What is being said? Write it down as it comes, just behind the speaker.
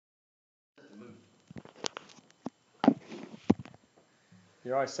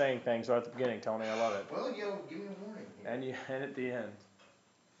You're always saying things right at the beginning, Tony. I love it. Well, give me a warning. And at the end.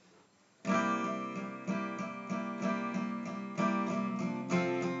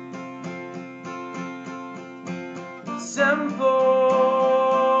 Simple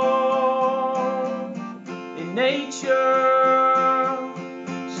in nature,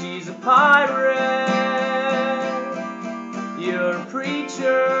 she's a pirate, you're a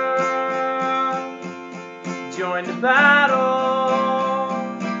preacher, join the battle,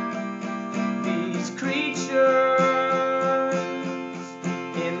 these creatures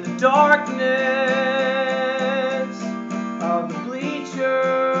in the darkness of the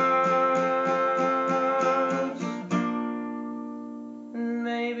bleachers.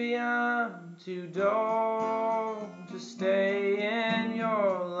 Maybe I'm too dull to stay in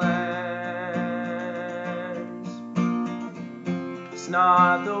your lands. It's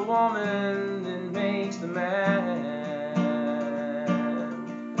not the woman that makes the man.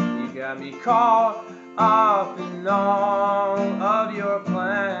 You got me caught up in all of your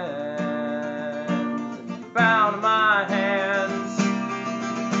plans. And you're bound to my hands.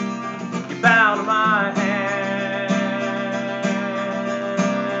 You're bound to my hands.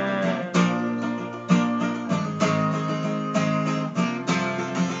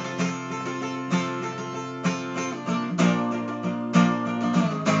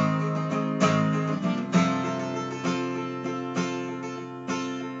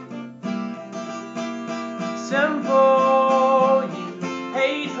 Simple, you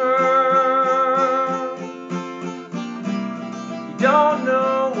hate her. You don't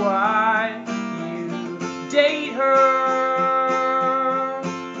know why you date her.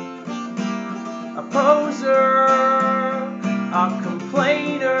 A poser, a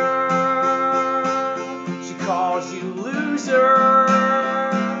complainer. She calls you loser.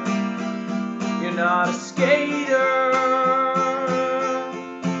 You're not a skater.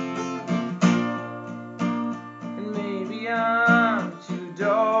 I'm too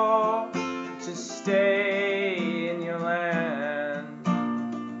dull to stay in your land.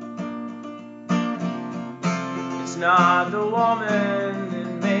 It's not the woman that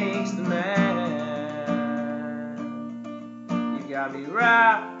makes the man. You got me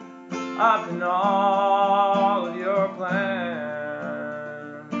wrapped up in all of your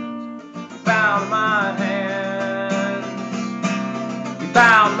plans. You bound my hands. You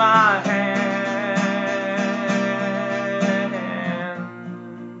bound my hands.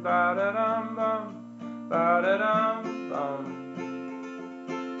 Ba-da-dum-bum, ba-da-dum-bum,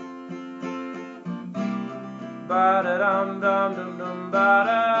 ba-da-dum-dum-dum-dum,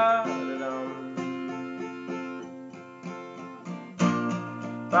 ba-da-da-dum,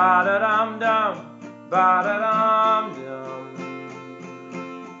 ba-da-dum-dum, ba-da-dum-dum,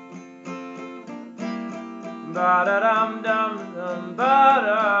 ba-da-dum-dum-dum,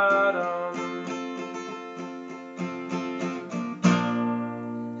 ba-da-dum.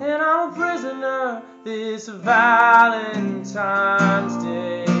 And I'm a prisoner this Valentine's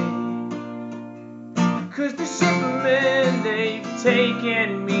Day, 'cause the shipmen, they've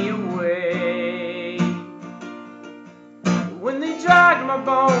taken me away. When they dragged my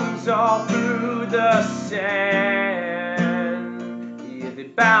bones all through the sand, yeah, they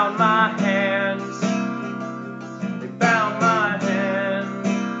bound my hands. They bound my hands.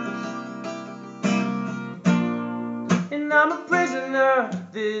 And I'm a prisoner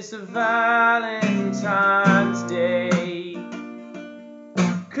this Valentine's Day,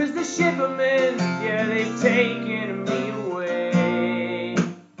 'cause the shipmen, yeah, they've taken me away.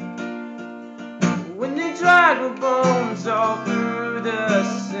 When they dragged my bones all through the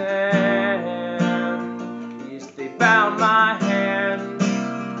sand, yes, they bound my hands.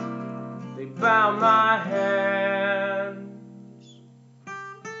 They bound my hands.